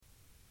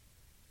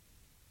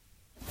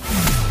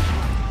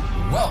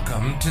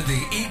Welcome to the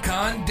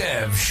Econ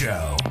Dev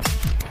Show.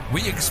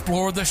 We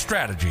explore the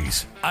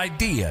strategies,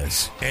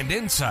 ideas, and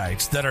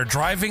insights that are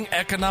driving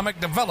economic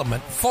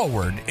development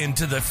forward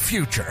into the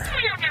future.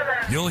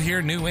 You'll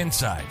hear new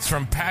insights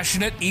from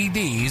passionate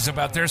EDs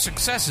about their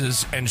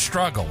successes and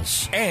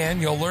struggles.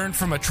 And you'll learn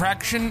from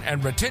attraction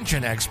and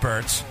retention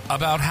experts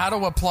about how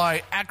to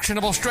apply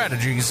actionable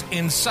strategies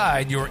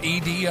inside your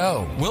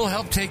EDO. We'll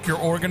help take your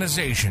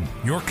organization,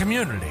 your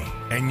community,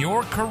 and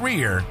your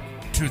career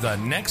to the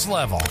next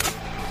level.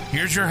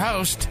 Here's your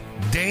host,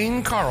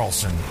 Dane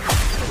Carlson.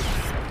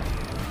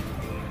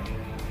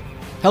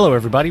 Hello,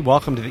 everybody.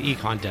 Welcome to the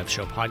Econ Dev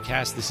Show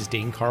podcast. This is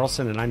Dane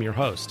Carlson, and I'm your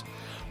host.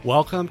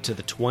 Welcome to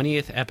the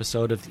 20th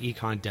episode of the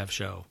Econ Dev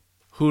Show.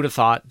 Who'd have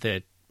thought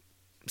that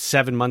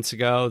 7 months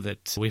ago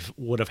that we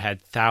would have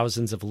had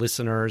thousands of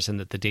listeners and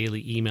that the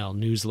daily email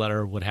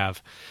newsletter would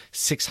have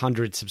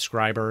 600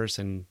 subscribers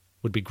and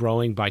would be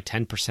growing by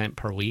 10%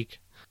 per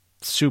week?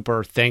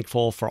 Super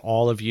thankful for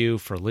all of you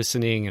for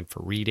listening and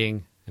for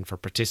reading and for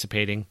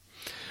participating.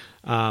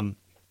 7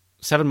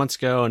 months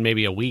ago and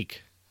maybe a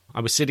week,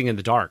 I was sitting in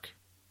the dark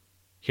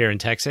here in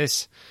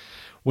Texas.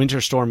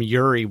 Winter Storm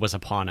Uri was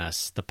upon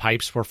us. The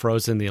pipes were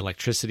frozen, the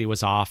electricity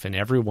was off, and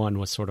everyone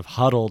was sort of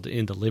huddled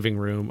in the living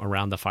room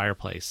around the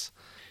fireplace.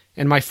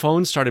 And my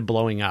phone started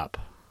blowing up.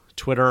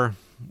 Twitter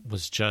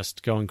was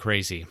just going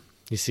crazy.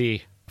 You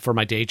see, for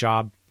my day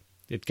job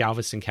at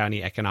Galveston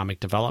County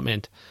Economic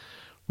Development,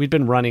 we'd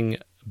been running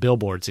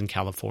billboards in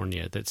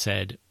California that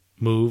said,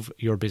 "Move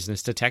your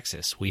business to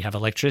Texas. We have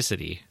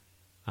electricity."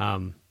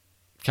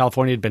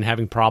 California had been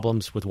having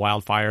problems with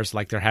wildfires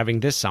like they're having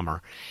this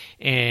summer.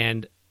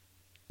 And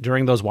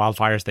during those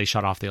wildfires, they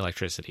shut off the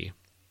electricity.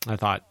 I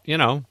thought,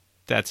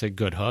 that's a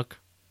good hook.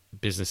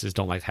 Businesses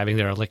don't like having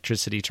their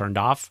electricity turned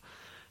off.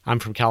 I'm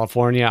from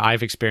California.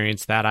 I've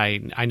experienced that.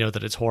 I know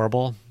that it's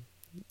horrible.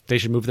 They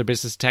should move their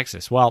business to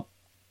Texas. Well,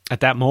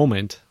 at that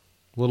moment,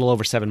 a little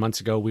over 7 months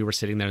ago, we were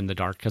sitting there in the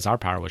dark because our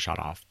power was shut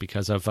off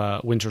because of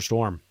a winter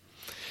storm.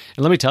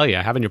 And let me tell you,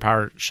 having your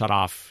power shut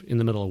off in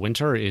the middle of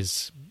winter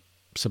is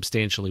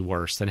substantially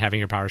worse than having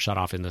your power shut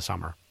off in the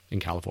summer in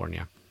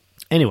California.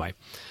 Anyway,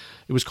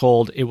 it was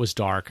cold. It was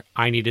dark.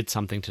 I needed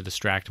something to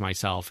distract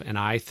myself. And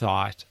I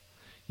thought,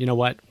 you know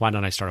what? Why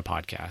don't I start a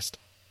podcast?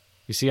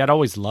 You see, I'd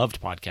always loved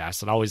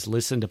podcasts. I'd always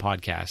listened to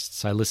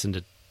podcasts. I listened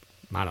to,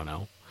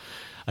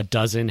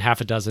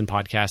 half a dozen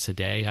podcasts a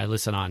day. I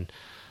listen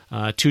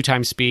on 2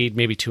 times speed,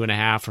 maybe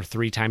 2.5 or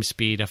 3 times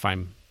speed if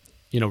I'm,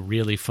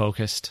 really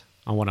focused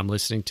on what I'm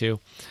listening to.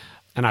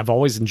 And I've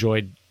always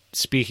enjoyed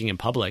speaking in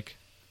public.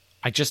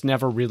 I just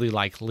never really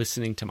liked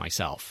listening to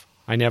myself.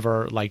 I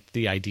never liked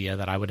the idea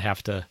that I would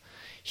have to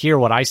hear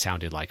what I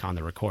sounded like on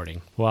the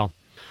recording. Well,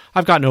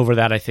 I've gotten over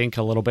that, I think,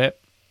 a little bit.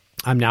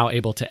 I'm now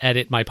able to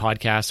edit my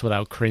podcast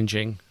without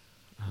cringing,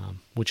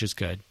 which is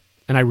good.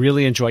 And I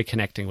really enjoy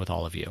connecting with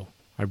all of you.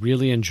 I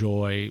really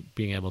enjoy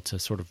being able to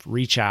sort of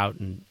reach out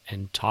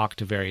and talk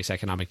to various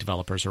economic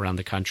developers around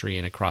the country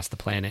and across the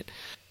planet.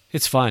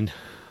 It's fun.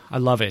 I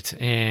love it.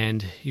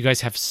 And you guys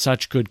have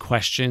such good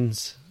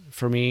questions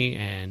for me,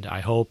 and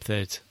I hope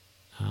that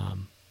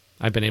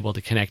I've been able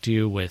to connect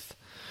you with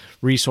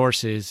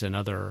resources and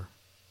other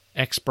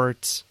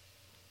experts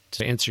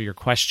to answer your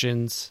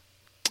questions,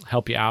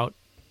 help you out.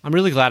 I'm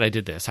really glad I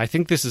did this. I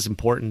think this is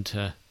important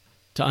to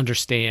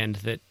understand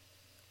that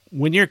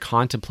when you're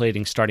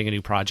contemplating starting a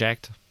new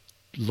project,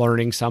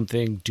 learning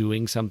something,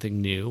 doing something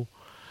new,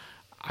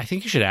 I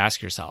think you should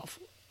ask yourself,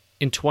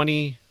 in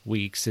 20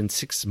 weeks, in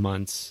 6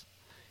 months,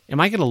 am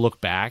I going to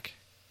look back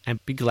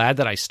and be glad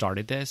that I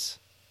started this?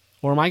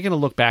 Or am I going to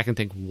look back and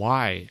think,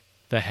 why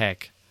the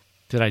heck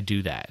did I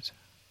do that?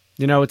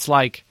 It's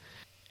like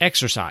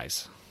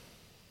exercise.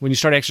 When you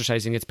start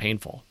exercising, it's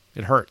painful.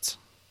 It hurts.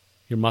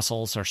 Your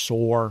muscles are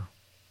sore.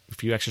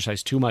 If you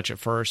exercise too much at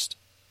first,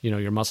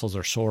 your muscles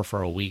are sore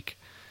for a week.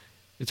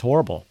 It's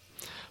horrible.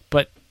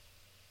 But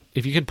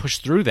if you can push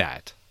through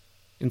that,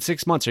 in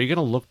 6 months, are you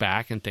going to look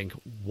back and think,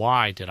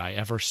 why did I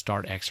ever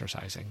start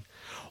exercising?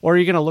 Or are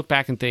you going to look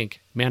back and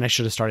think, man, I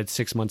should have started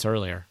 6 months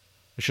earlier.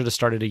 I should have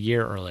started a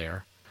year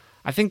earlier.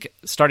 I think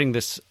starting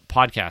this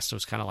podcast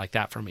was kind of like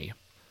that for me.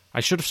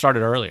 I should have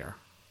started earlier.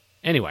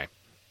 Anyway,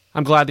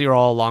 I'm glad that you're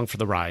all along for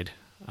the ride.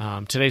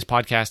 Today's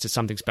podcast is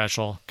something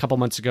special. A couple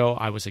months ago,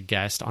 I was a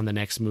guest on the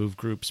Next Move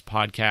Group's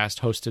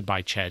podcast hosted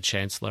by Chad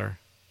Chancellor.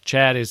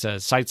 Chad is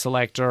a site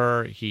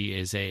selector. He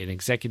is an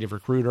executive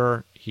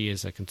recruiter. He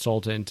is a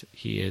consultant.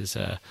 He is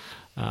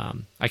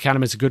I count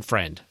him as a good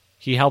friend.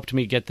 He helped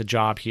me get the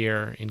job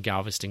here in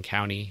Galveston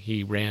County.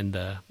 He ran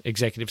the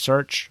executive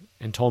search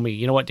and told me,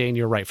 you know what, Dane,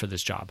 you're right for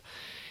this job.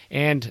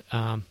 And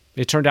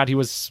it turned out he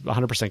was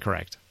 100%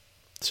 correct.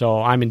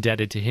 So I'm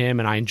indebted to him,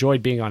 and I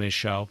enjoyed being on his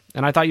show.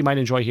 And I thought you might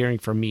enjoy hearing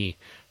from me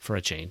for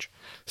a change.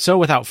 So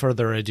without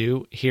further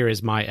ado, here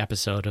is my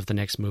episode of the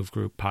Next Move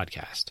Group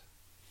podcast.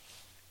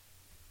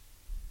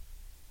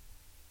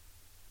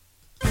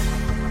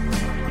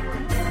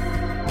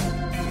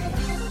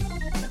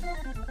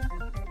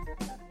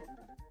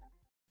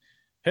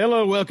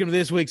 Hello, welcome to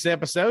this week's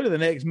episode of the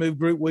Next Move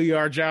Group We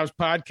Are Jobs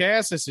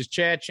podcast. This is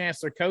Chad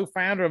Chancellor,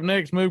 co-founder of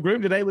Next Move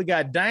Group. Today we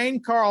got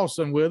Dane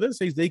Carlson with us.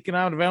 He's the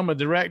Economic Development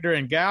Director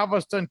in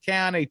Galveston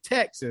County,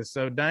 Texas.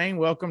 So, Dane,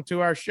 welcome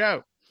to our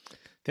show.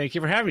 Thank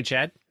you for having me,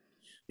 Chad.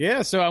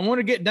 Yeah, so I want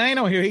to get Dane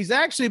on here. He's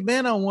actually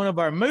been on one of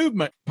our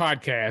movement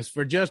podcasts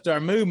for just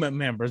our movement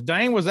members.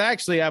 Dane was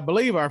actually, I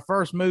believe, our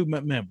first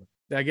movement member,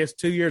 I guess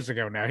 2 years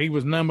ago now. He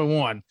was number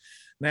one.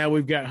 Now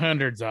we've got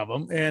hundreds of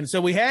them. And so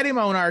we had him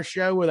on our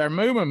show with our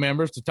movement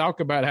members to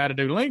talk about how to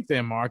do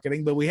LinkedIn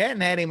marketing, but we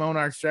hadn't had him on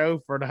our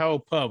show for the whole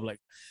public.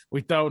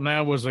 We thought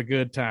now was a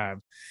good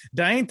time.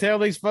 Dane, tell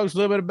these folks a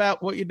little bit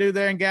about what you do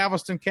there in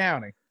Galveston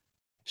County.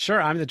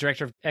 Sure. I'm the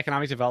Director of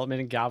Economic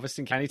Development in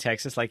Galveston County,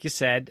 Texas. Like you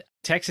said,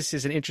 Texas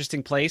is an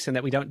interesting place in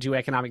that we don't do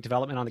economic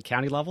development on the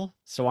county level.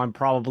 So I'm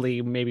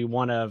probably maybe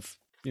one of,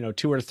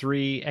 2 or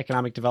 3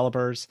 economic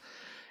developers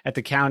at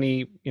the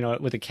county,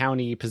 with a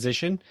county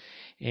position.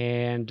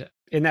 And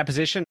in that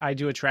position, I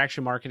do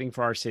attraction marketing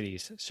for our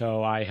cities.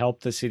 So I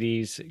help the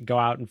cities go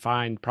out and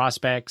find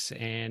prospects.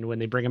 And when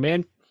they bring them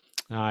in,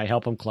 I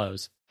help them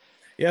close.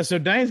 Yeah, so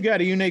Dane's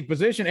got a unique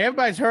position.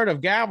 Everybody's heard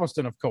of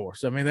Galveston, of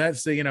course. I mean,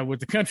 that's,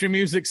 with the country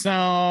music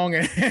song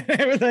and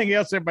everything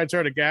else, everybody's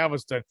heard of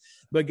Galveston.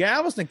 But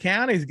Galveston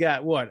County's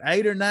got,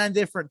 8 or 9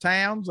 different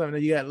towns? I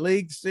mean, you got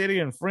League City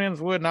and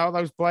Friendswood and all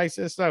those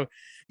places. So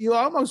you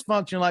almost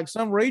function like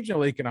some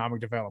regional economic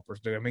developers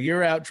do. I mean,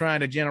 you're out trying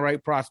to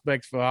generate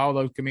prospects for all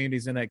those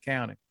communities in that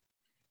county.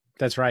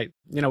 That's right.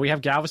 We have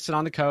Galveston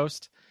on the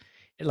coast.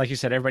 Like you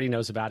said, everybody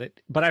knows about it.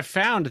 But I've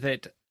found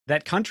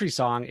that country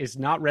song is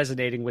not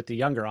resonating with the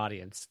younger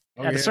audience.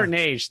 At a certain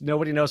age,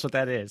 nobody knows what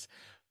that is.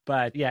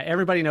 But yeah,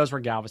 everybody knows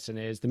where Galveston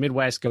is. The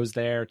Midwest goes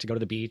there to go to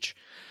the beach.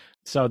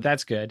 So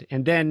that's good.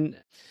 And then,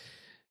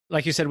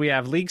 like you said, we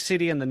have League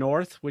City in the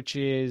north, which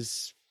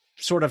is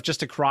sort of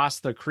just across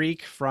the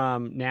creek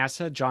from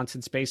NASA,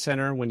 Johnson Space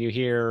Center. When you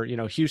hear,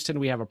 Houston,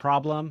 we have a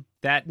problem.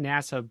 That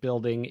NASA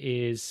building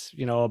is,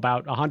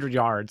 about 100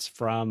 yards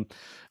from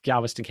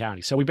Galveston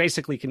County. So we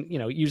basically can,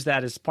 use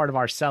that as part of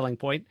our selling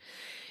point.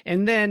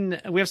 And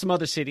then we have some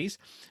other cities.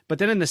 But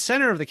then in the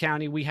center of the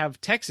county, we have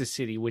Texas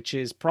City, which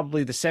is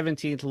probably the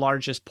 17th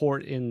largest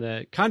port in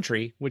the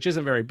country, which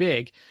isn't very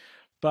big.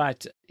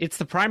 But it's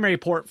the primary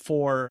port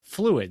for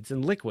fluids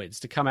and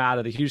liquids to come out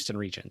of the Houston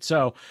region.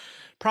 So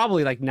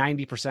probably like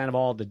 90% of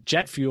all the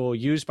jet fuel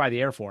used by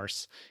the Air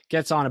Force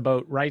gets on a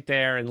boat right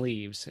there and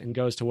leaves and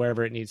goes to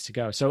wherever it needs to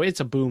go. So it's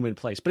a booming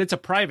place, but it's a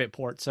private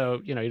port.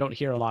 So, you don't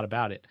hear a lot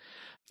about it.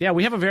 Yeah,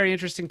 we have a very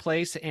interesting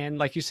place. And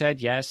like you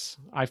said, yes,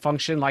 I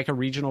function like a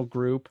regional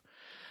group.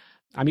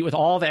 I meet with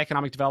all the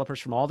economic developers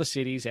from all the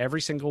cities every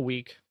single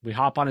week. We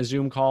hop on a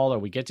Zoom call or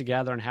we get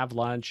together and have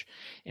lunch.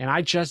 And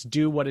I just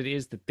do what it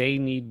is that they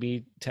need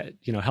me to,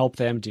 help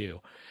them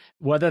do.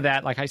 Whether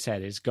that, like I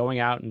said, is going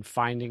out and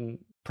finding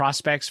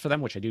prospects for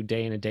them, which I do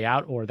day in and day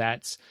out, or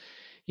that's,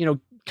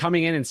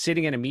 coming in and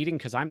sitting in a meeting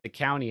because I'm the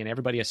county and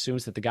everybody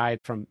assumes that the guy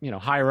from,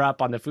 higher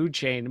up on the food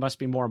chain must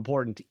be more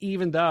important,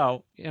 even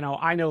though,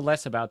 I know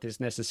less about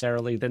this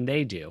necessarily than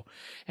they do.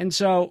 And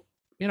so,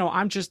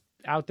 I'm just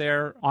out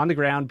there on the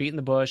ground, beating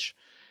the bush,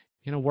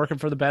 working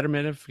for the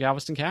betterment of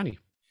Galveston County.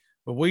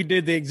 Well, we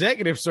did the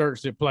executive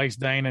search that placed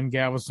Dane in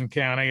Galveston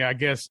County. I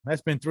guess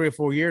that's been 3 or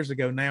 4 years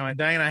ago now. And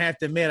Dane, I have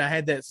to admit, I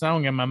had that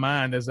song in my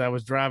mind as I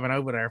was driving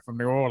over there from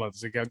New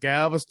Orleans. It goes,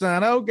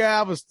 Galveston, oh,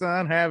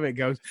 Galveston, how it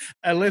goes.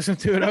 I listened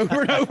to it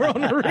over and over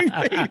on the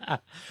repeat.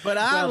 But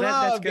I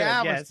love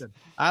Galveston.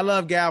 Yes. I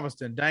love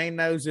Galveston. Dane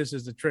knows this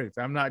is the truth.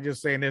 I'm not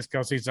just saying this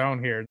because he's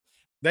on here.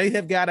 They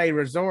have got a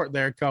resort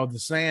there called the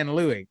San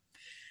Luis.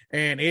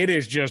 And it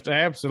is just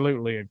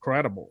absolutely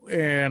incredible.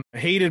 And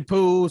heated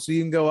pool, so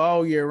you can go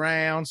all year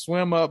round.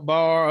 Swim up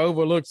bar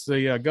overlooks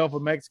the Gulf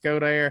of Mexico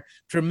there.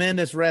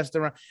 Tremendous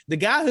restaurant. The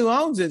guy who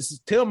owns it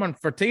is Tillman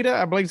Fertitta,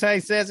 I believe is how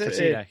he says it.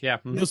 Fertitta, yeah.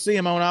 Mm-hmm. You'll see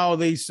him on all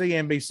these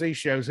CNBC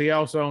shows. He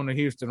also owned the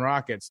Houston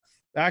Rockets.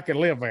 I could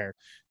live there.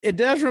 It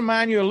does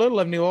remind you a little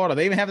of New Orleans.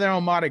 They even have their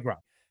own Mardi Gras.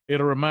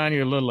 It'll remind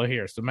you a little of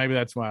here. So maybe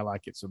that's why I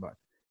like it so much.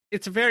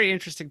 It's a very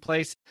interesting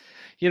place.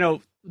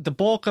 The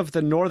bulk of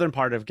the northern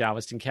part of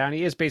Galveston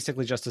County is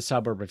basically just a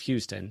suburb of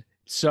Houston.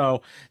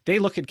 So they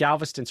look at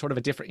Galveston sort of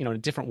a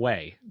different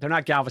way. They're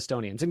not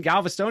Galvestonians. And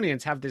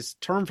Galvestonians have this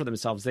term for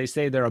themselves. They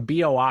say they're a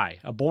BOI,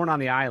 a born on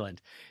the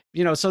island.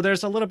 So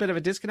there's a little bit of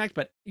a disconnect,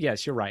 but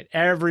yes, you're right.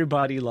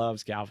 Everybody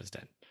loves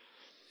Galveston.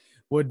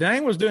 Well,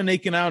 Dane was doing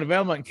economic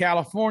development in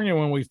California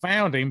when we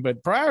found him,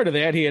 but prior to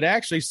that, he had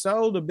actually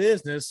sold a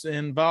business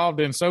involved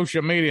in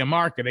social media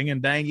marketing.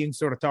 And Dane, you can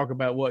sort of talk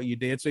about what you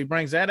did. So he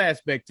brings that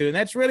aspect to it. And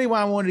that's really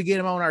why I wanted to get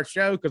him on our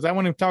show, because I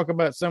want him to talk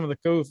about some of the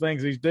cool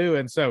things he's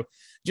doing. So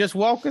just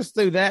walk us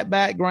through that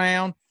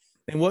background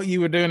and what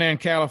you were doing there in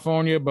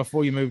California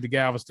before you moved to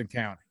Galveston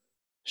County.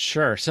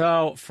 Sure.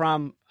 So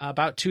from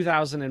about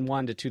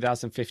 2001 to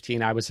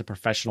 2015, I was a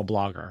professional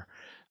blogger,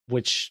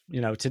 which,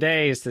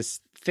 today is this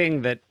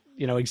thing that,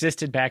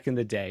 existed back in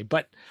the day.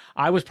 But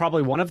I was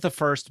probably one of the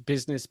first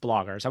business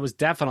bloggers. I was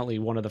definitely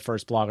one of the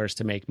first bloggers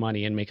to make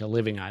money and make a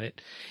living on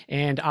it.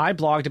 And I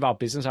blogged about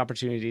business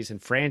opportunities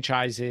and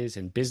franchises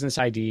and business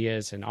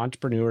ideas and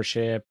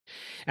entrepreneurship.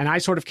 And I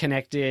sort of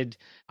connected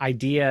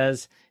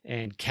ideas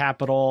and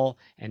capital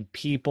and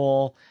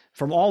people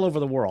from all over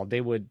the world.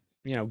 They would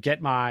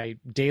get my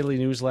daily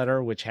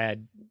newsletter, which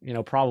had,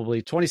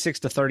 probably 26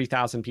 to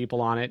 30,000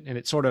 people on it. And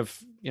it sort of,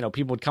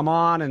 people would come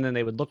on and then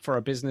they would look for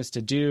a business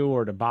to do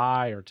or to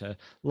buy or to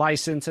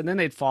license. And then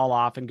they'd fall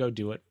off and go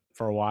do it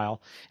for a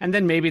while. And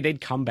then maybe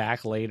they'd come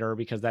back later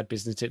because that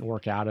business didn't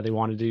work out or they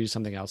wanted to do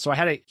something else. So I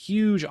had a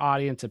huge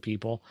audience of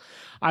people.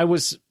 I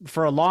was,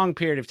 for a long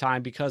period of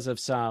time, because of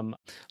some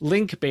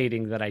link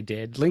baiting that I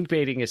did. Link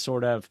baiting is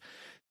sort of,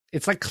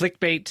 it's like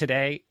clickbait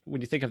today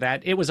when you think of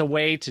that. It was a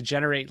way to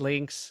generate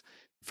links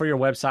for your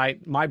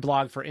website. My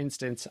blog, for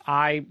instance,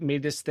 I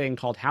made this thing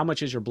called How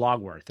Much Is Your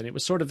Blog Worth? And it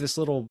was sort of this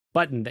little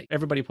button that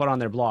everybody put on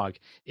their blog.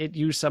 It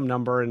used some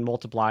number and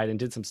multiplied and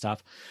did some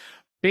stuff.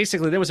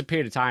 Basically, there was a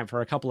period of time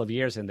for a couple of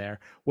years in there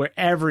where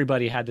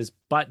everybody had this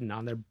button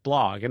on their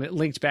blog and it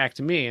linked back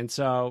to me. And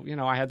so,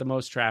 I had the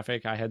most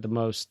traffic. I had the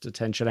most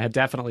attention. I had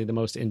definitely the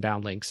most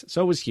inbound links.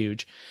 So it was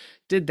huge.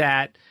 Did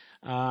that.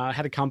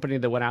 Had a company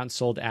that went out and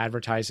sold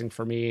advertising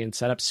for me and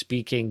set up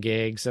speaking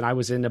gigs. And I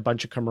was in a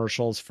bunch of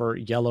commercials for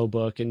Yellow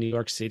Book in New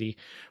York City,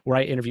 where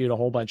I interviewed a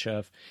whole bunch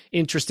of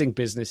interesting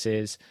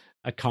businesses,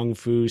 a kung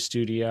fu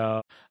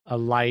studio, a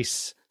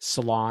lice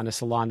salon, a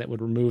salon that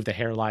would remove the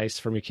hair lice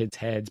from your kids'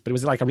 heads. But it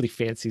was like a really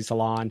fancy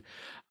salon,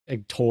 a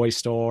toy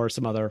store,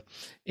 some other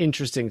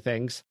interesting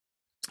things.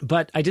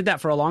 But I did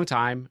that for a long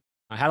time.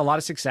 I had a lot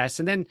of success.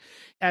 And then,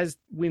 as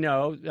we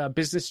know,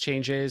 business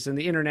changes and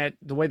the internet,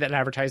 the way that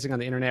advertising on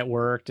the internet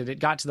worked, and it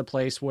got to the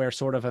place where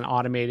sort of an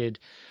automated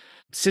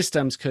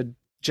systems could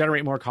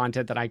generate more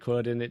content than I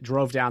could. And it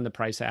drove down the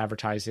price of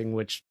advertising,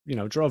 which,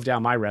 drove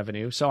down my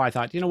revenue. So I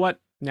thought, you know what?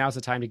 Now's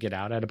the time to get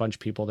out. I had a bunch of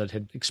people that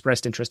had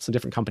expressed interest in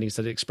different companies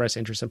that had expressed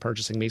interest in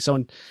purchasing me. So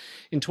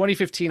in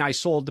 2015, I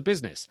sold the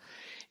business.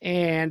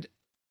 And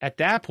at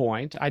that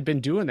point, I'd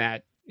been doing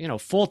that,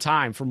 full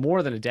time for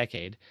more than a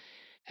decade.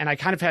 And I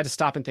kind of had to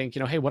stop and think,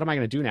 hey, what am I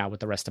going to do now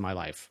with the rest of my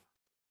life?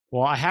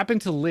 Well, I happen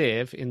to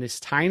live in this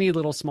tiny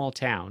little small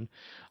town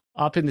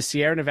up in the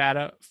Sierra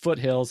Nevada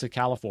foothills of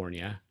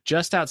California,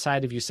 just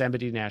outside of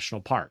Yosemite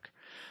National Park.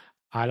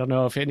 I don't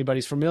know if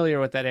anybody's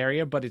familiar with that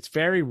area, but it's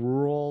very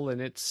rural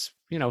and it's,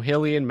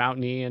 hilly and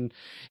mountainy, and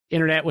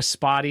internet was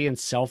spotty and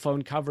cell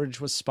phone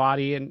coverage was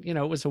spotty. And,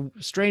 it was a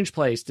strange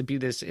place to be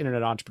this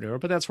internet entrepreneur,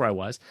 but that's where I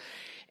was.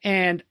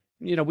 And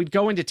we'd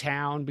go into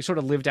town. We sort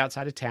of lived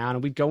outside of town,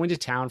 and we'd go into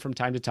town from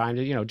time to time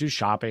to, do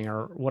shopping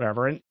or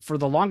whatever. And for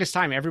the longest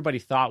time, everybody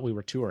thought we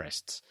were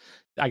tourists.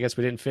 I guess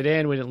we didn't fit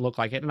in. We didn't look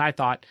like it. And I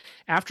thought,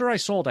 after I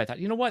sold, I thought,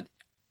 you know what?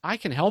 I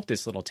can help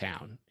this little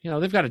town.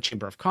 They've got a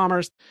chamber of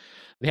commerce.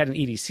 They had an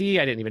EDC.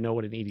 I didn't even know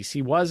what an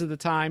EDC was at the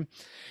time.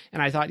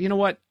 And I thought, you know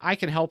what? I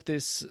can help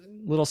this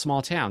little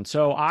small town.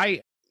 So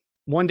I,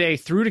 one day,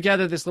 threw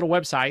together this little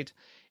website,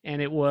 and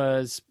it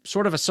was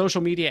sort of a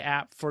social media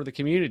app for the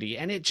community.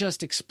 And it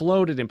just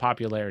exploded in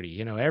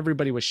popularity.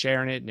 Everybody was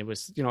sharing it, and it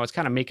was, it's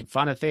kind of making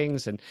fun of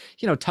things and,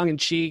 tongue in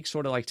cheek,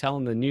 sort of like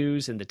telling the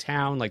news in the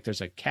town, like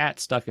there's a cat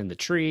stuck in the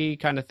tree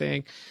kind of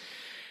thing.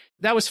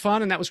 That was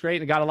fun, and that was great.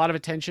 And it got a lot of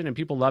attention, and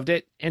people loved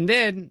it. And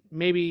then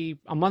maybe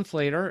a month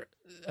later,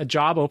 a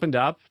job opened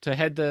up to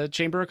head the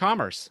Chamber of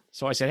Commerce.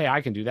 So I said, hey, I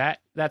can do that.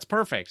 That's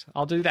perfect.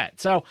 I'll do that.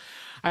 So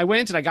I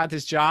went and I got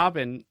this job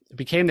and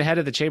became the head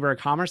of the Chamber of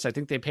Commerce. I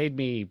think they paid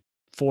me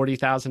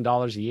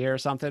 $40,000 a year or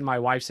something. My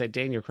wife said,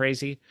 Dane, you're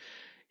crazy.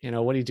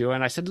 What are you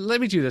doing? I said, let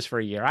me do this for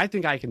a year. I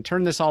think I can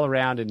turn this all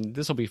around and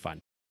this will be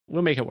fun.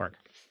 We'll make it work.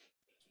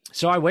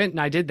 So I went and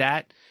I did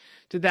that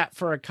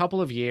for a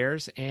couple of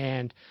years.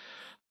 And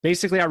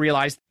basically I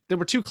realized there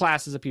were two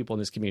classes of people in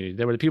this community.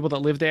 There were the people that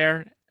lived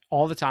there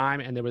all the time,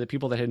 and there were the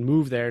people that had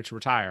moved there to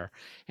retire.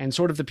 And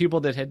sort of the people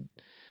that had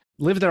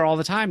lived there all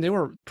the time, they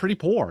were pretty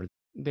poor.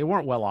 They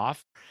weren't well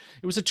off.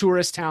 It was a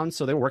tourist town,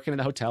 so they were working in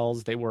the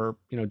hotels. They were,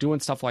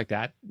 doing stuff like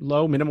that,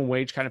 low minimum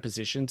wage kind of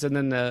positions. And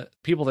then the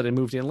people that had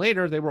moved in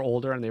later, they were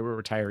older and they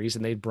were retirees,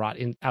 and they'd brought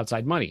in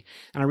outside money.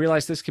 And I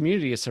realized this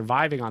community is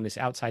surviving on this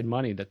outside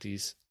money that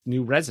these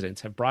new residents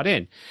have brought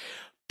in.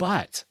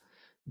 But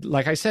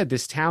like I said,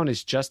 this town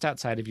is just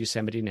outside of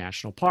Yosemite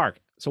National Park.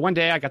 So one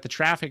day I got the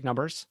traffic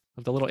numbers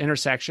of the little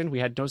intersection. We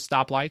had no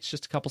stoplights,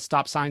 just a couple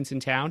stop signs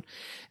in town.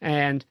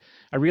 And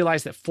I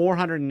realized that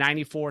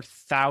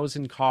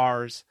 494,000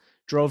 cars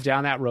drove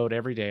down that road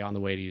every day on the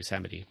way to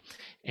Yosemite.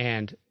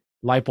 And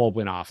light bulb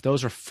went off.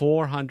 Those are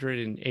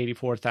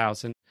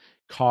 484,000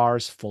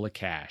 cars full of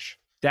cash.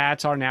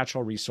 That's our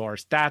natural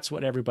resource. That's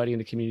what everybody in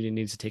the community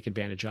needs to take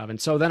advantage of. And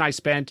so then I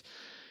spent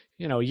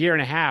a year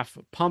and a half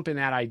pumping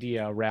that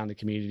idea around the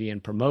community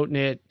and promoting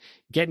it,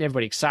 getting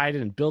everybody excited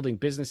and building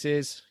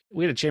businesses.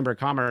 We had a Chamber of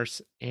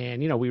Commerce,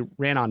 and, we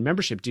ran on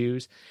membership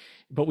dues,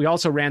 but we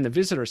also ran the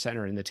visitor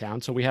center in the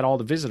town. So we had all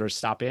the visitors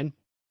stop in,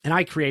 and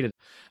I created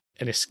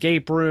an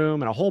escape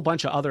room and a whole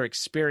bunch of other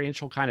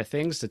experiential kind of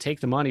things to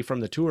take the money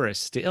from the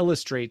tourists to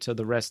illustrate to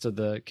the rest of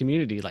the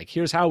community, like,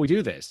 here's how we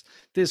do this.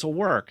 This will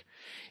work.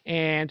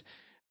 And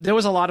there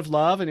was a lot of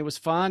love and it was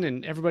fun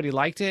and everybody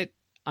liked it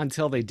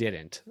until they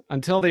didn't,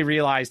 until they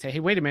realized,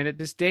 hey, wait a minute,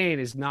 this Dane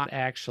is not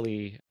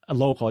actually a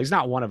local. He's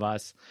not one of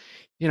us.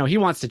 He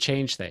wants to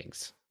change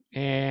things.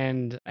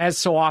 And as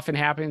so often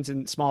happens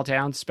in small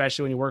towns,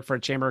 especially when you work for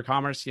a chamber of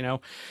commerce,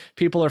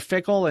 people are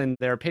fickle and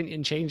their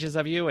opinion changes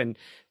of you. And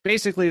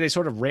basically they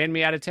sort of ran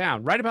me out of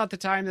town right about the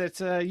time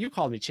that you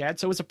called me, Chad.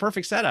 So it was a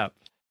perfect setup.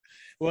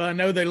 Well, I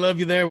know they love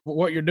you there for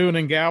what you're doing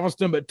in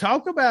Galveston, but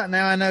talk about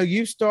now. I know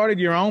you've started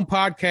your own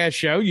podcast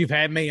show. You've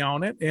had me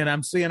on it, and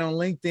I'm seeing on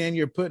LinkedIn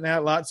you're putting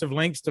out lots of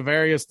links to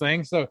various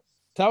things. So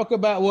talk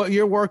about what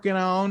you're working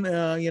on,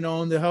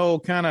 on the whole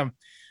kind of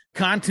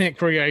content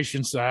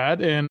creation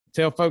side, and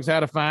tell folks how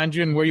to find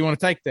you and where you want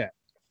to take that.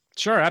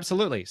 Sure,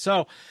 absolutely.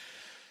 So,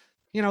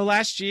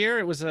 last year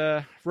it was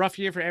a rough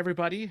year for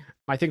everybody.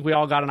 I think we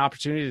all got an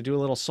opportunity to do a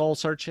little soul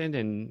searching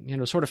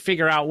and, sort of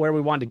figure out where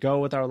we wanted to go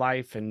with our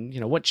life and,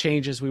 what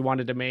changes we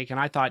wanted to make. And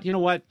I thought, you know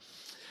what?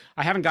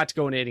 I haven't got to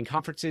go into any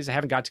conferences. I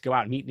haven't got to go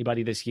out and meet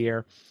anybody this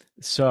year.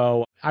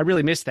 So I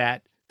really missed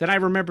that. Then I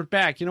remembered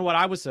back, what?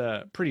 I was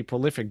a pretty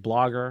prolific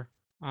blogger.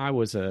 I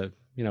was a,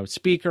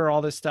 speaker,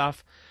 all this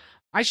stuff.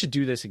 I should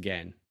do this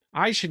again.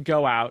 I should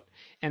go out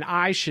and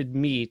I should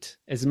meet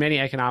as many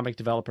economic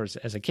developers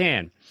as I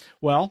can.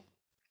 Well,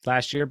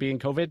 last year being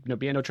COVID,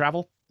 being no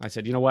travel, I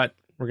said, you know what?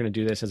 We're going to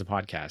do this as a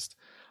podcast.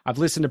 I've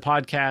listened to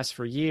podcasts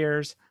for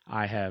years.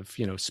 I have,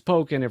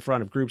 spoken in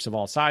front of groups of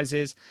all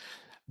sizes,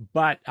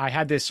 but I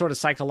had this sort of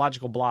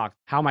psychological block.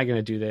 How am I going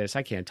to do this?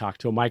 I can't talk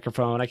to a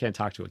microphone. I can't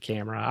talk to a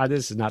camera.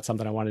 This is not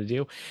something I want to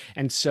do.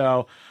 And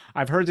so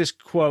I've heard this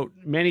quote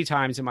many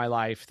times in my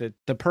life that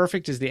the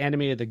perfect is the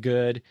enemy of the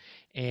good.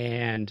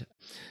 And,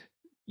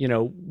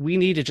 we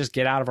need to just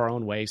get out of our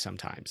own way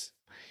sometimes.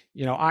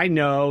 I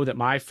know that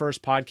my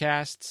first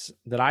podcasts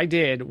that I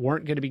did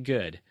weren't going to be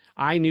good.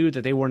 I knew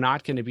that they were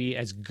not going to be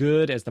as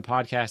good as the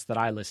podcasts that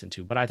I listened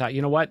to. But I thought,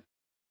 you know what?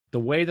 The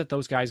way that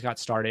those guys got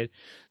started,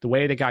 the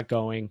way they got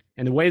going,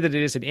 and the way that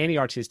it is in any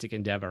artistic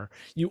endeavor,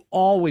 you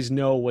always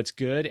know what's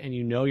good and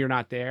you're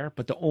not there.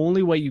 But the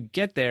only way you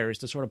get there is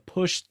to sort of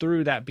push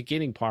through that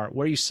beginning part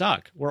where you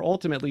suck, where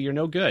ultimately you're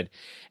no good.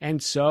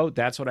 And so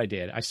that's what I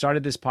did. I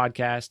started this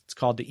podcast. It's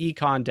called the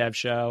Econ Dev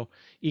Show,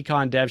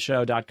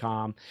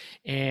 econdevshow.com.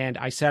 And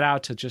I set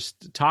out to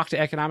just talk to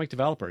economic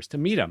developers, to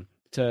meet them,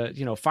 to,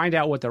 find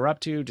out what they're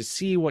up to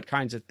see what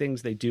kinds of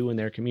things they do in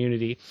their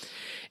community.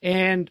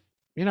 And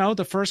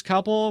the first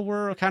couple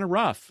were kind of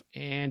rough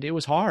and it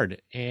was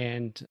hard.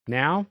 And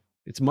now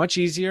it's much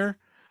easier.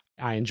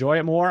 I enjoy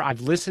it more.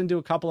 I've listened to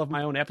a couple of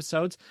my own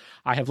episodes.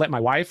 I have let my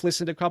wife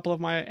listen to a couple of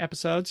my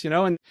episodes,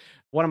 and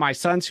one of my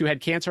sons who had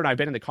cancer and I've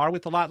been in the car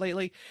with a lot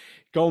lately,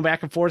 going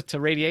back and forth to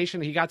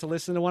radiation, he got to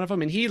listen to one of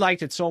them and he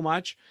liked it so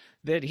much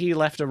that he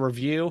left a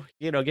review,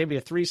 gave me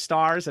 3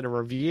 stars and a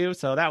review.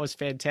 So that was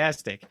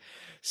fantastic.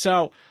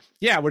 So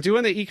yeah, we're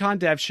doing the Econ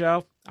Dev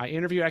Show. I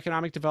interview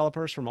economic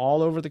developers from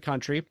all over the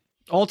country.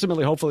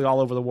 Ultimately, hopefully all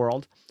over the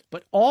world.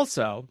 But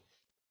also,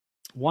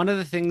 one of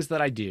the things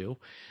that I do,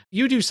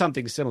 you do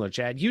something similar,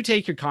 Chad. You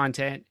take your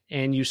content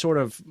and you sort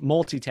of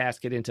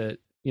multitask it into,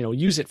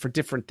 use it for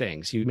different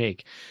things. You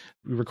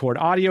record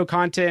audio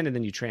content and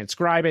then you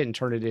transcribe it and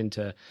turn it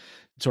into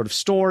sort of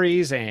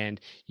stories,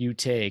 and you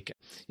take,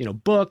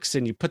 books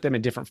and you put them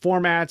in different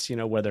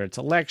formats, whether it's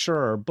a lecture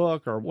or a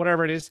book or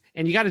whatever it is.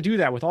 And you got to do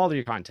that with all of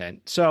your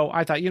content. So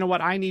I thought, you know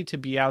what, I need to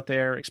be out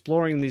there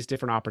exploring these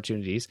different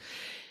opportunities.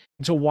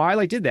 So while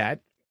I did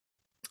that,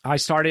 I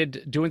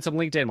started doing some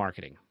LinkedIn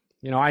marketing.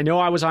 I know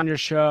I was on your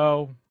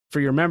show for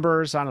your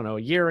members, I don't know,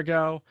 a year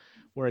ago,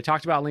 where I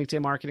talked about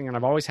LinkedIn marketing, and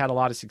I've always had a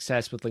lot of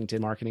success with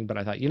LinkedIn marketing, but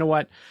I thought, you know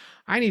what,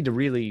 I need to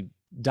really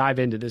dive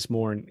into this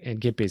more and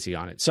get busy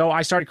on it. So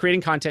I started creating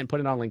content and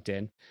putting it on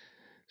LinkedIn.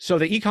 So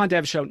the Econ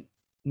Dev Show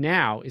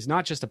now is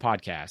not just a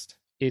podcast.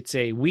 It's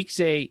a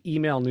weekday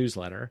email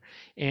newsletter,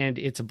 and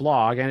it's a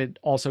blog, and it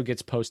also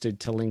gets posted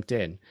to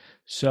LinkedIn.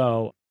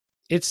 So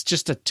it's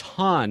just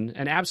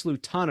an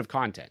absolute ton of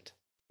content.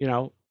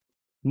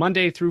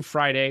 Monday through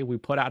Friday, we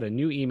put out a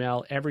new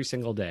email every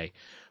single day.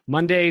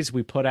 Mondays,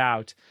 we put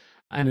out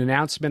an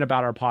announcement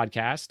about our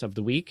podcast of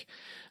the week.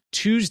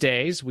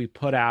 Tuesdays, we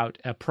put out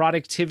a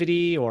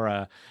productivity or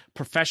a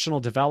professional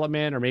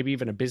development or maybe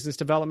even a business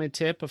development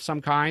tip of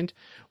some kind.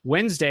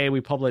 Wednesday,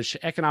 we publish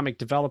economic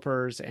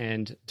developers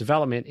and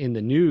development in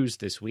the news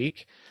this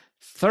week.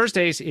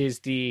 Thursdays is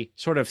the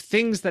sort of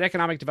things that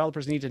economic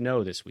developers need to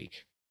know this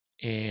week.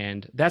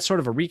 And that's sort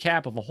of a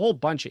recap of a whole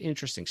bunch of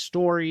interesting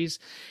stories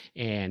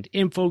and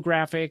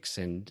infographics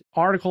and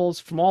articles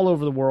from all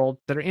over the world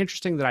that are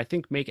interesting that I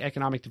think make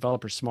economic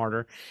developers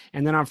smarter.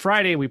 And then on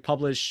Friday, we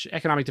publish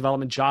economic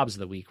development jobs of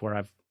the week, where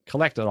I've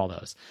collected all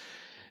those.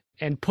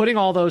 And putting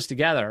all those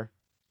together,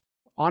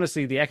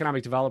 honestly, the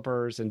economic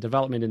developers and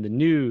development in the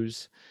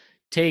news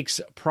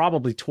takes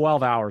probably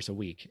 12 hours a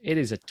week. It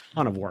is a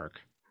ton of work.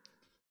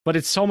 But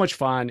it's so much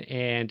fun,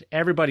 and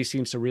everybody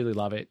seems to really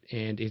love it.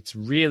 And it's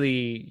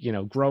really,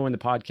 growing the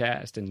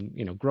podcast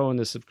and, growing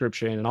the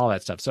subscription and all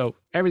that stuff. So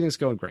everything's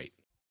going great.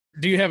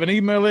 Do you have an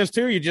email list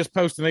too? Or you just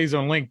posting these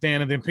on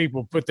LinkedIn and then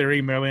people put their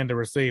email in to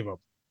receive them?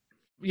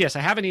 Yes,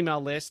 I have an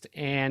email list,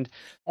 and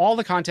all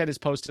the content is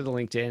posted to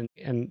LinkedIn.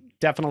 And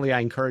definitely I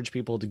encourage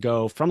people to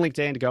go from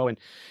LinkedIn to go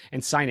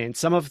and sign in.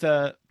 Some of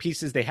the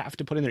pieces they have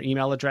to put in their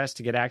email address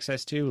to get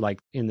access to, like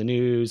in the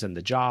news and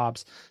the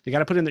jobs. They got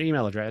to put in their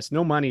email address,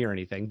 no money or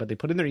anything, but they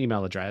put in their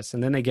email address,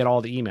 and then they get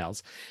all the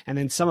emails. And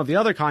then some of the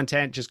other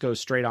content just goes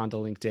straight onto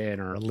LinkedIn,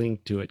 or a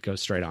link to it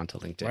goes straight onto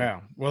LinkedIn.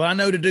 Wow. Well, I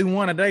know to do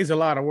one a day is a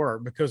lot of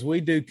work, because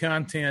we do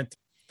content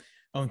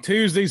on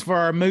Tuesdays for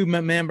our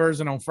movement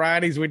members, and on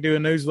Fridays we do a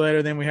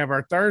newsletter. Then we have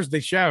our Thursday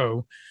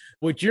show,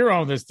 which you're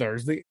on this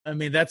Thursday. I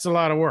mean, that's a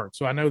lot of work.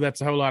 So I know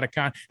that's a whole lot of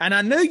content. And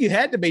I knew you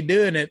had to be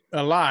doing it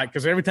a lot,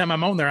 because every time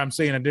I'm on there, I'm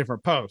seeing a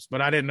different post.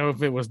 But I didn't know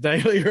if it was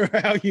daily or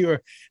how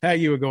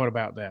you were going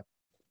about that.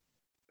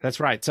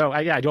 That's right. So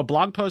I do a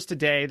blog post a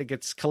day that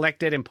gets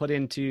collected and put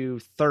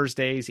into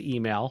Thursday's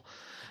email.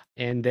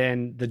 And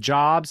then the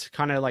jobs,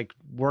 kind of like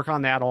work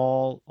on that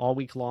all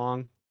week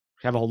long.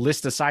 Have a whole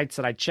list of sites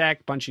that I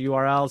check, bunch of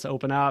URLs,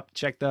 open up,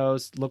 check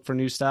those, look for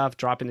new stuff,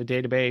 drop in the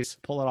database,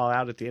 pull it all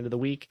out at the end of the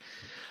week.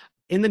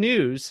 In the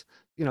news,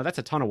 that's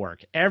a ton of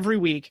work. Every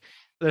week,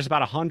 there's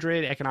about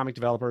 100 economic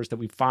developers that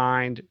we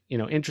find,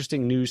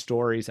 interesting news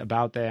stories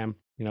about them,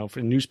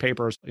 for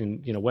newspapers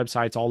and,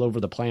 websites all over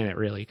the planet,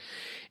 really,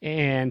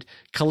 and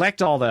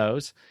collect all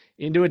those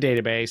into a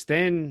database.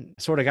 Then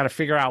sort of got to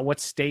figure out what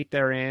state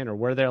they're in or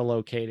where they're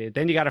located.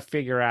 Then you got to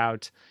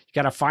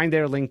find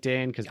their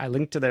LinkedIn, because I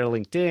link to their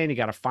LinkedIn. You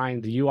got to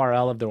find the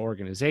URL of their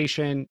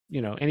organization.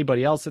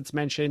 Anybody else that's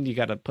mentioned, you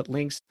got to put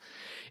links.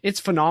 It's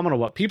phenomenal.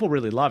 What people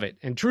really love it.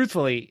 And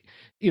truthfully,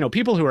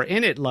 people who are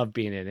in it love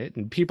being in it,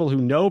 and people who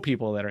know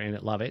people that are in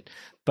it love it.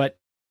 But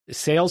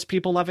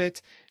salespeople love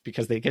it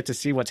because they get to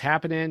see what's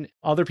happening.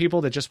 Other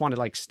people that just want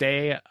to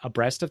stay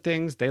abreast of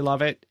things, they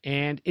love it.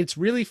 And it's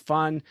really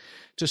fun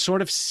to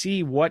sort of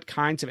see what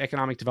kinds of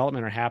economic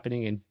development are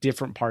happening in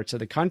different parts of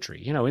the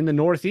country. In the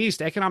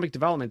Northeast, economic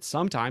development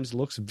sometimes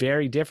looks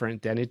very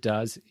different than it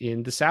does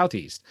in the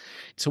Southeast.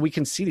 So we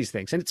can see these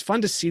things. And it's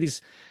fun to see these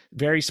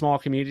very small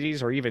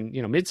communities, or even,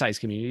 mid-sized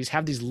communities,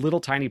 have these little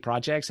tiny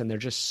projects, and they're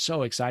just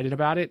so excited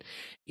about it.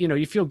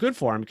 You feel good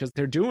for them because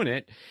they're doing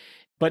it.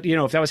 But,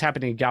 if that was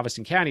happening in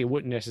Galveston County, it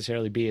wouldn't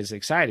necessarily be as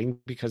exciting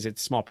because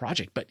it's a small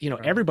project. But, right.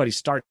 Everybody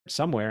starts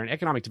somewhere, and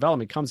economic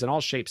development comes in all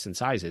shapes and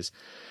sizes.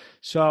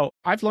 So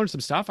I've learned some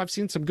stuff. I've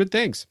seen some good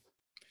things.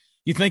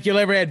 You think you'll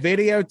ever add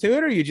video to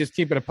it, or you just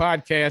keep it a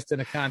podcast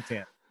and a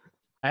content?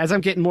 As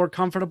I'm getting more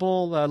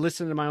comfortable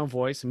listening to my own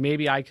voice,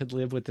 maybe I could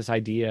live with this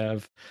idea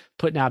of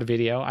putting out a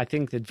video. I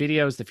think that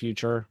video is the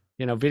future.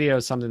 Video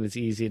is something that's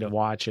easy to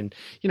watch, and,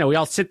 we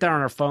all sit there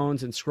on our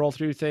phones and scroll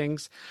through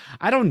things.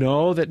 I don't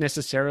know that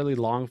necessarily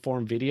long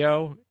form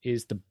video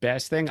is the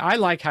best thing. I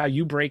like how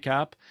you break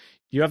up.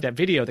 You have that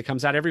video that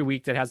comes out every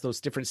week that has those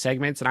different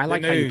segments. And I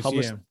like how you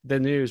publish the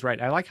news, right?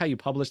 I like how you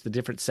publish the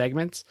different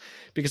segments,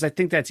 because I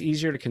think that's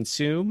easier to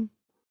consume.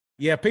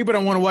 Yeah, people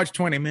don't want to watch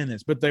 20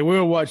 minutes, but they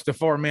will watch the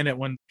 4-minute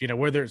one,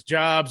 whether it's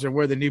jobs or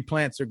where the new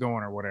plants are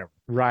going or whatever.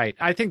 Right.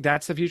 I think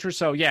that's the future.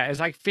 So yeah,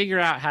 as I figure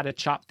out how to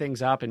chop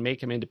things up and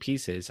make them into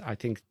pieces, I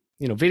think,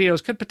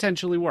 videos could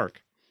potentially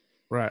work.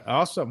 Right.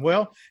 Awesome.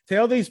 Well,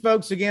 tell these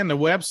folks again the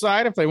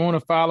website if they want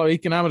to follow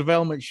Economic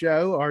Development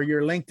Show, or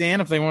your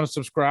LinkedIn if they want to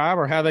subscribe,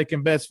 or how they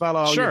can best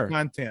follow all your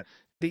content.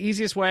 The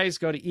easiest way is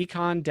go to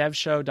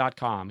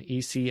econdevshow.com,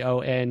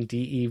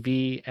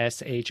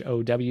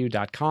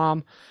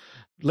 ECONDEVSHOW.com.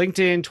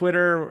 LinkedIn,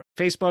 Twitter,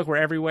 Facebook, we're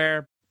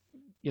everywhere.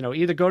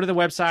 Either go to the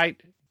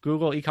website,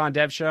 Google Econ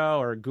Dev Show,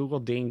 or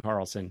Google Dane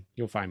Carlson.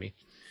 You'll find me.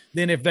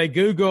 Then if they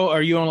Google,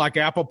 are you on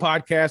Apple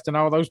Podcast and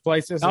all those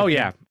places? Oh,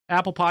 yeah.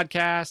 Apple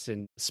Podcasts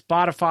and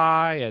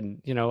Spotify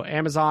and,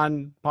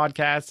 Amazon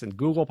Podcasts and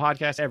Google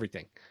Podcasts,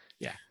 everything.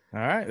 Yeah. All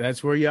right.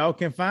 That's where y'all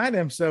can find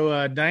them.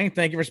 So, Dane,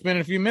 thank you for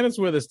spending a few minutes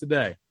with us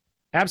today.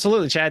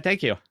 Absolutely, Chad.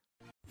 Thank you.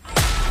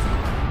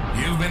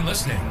 You've been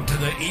listening to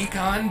the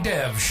Econ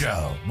Dev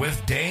Show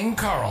with Dane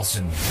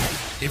Carlson.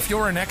 If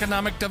you're an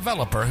economic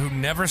developer who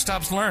never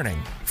stops learning,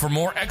 for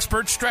more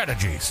expert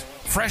strategies,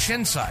 fresh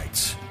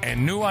insights,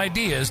 and new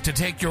ideas to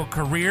take your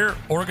career,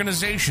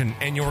 organization,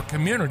 and your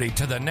community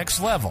to the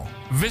next level,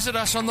 visit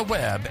us on the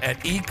web at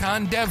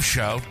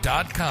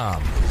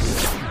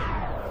econdevshow.com.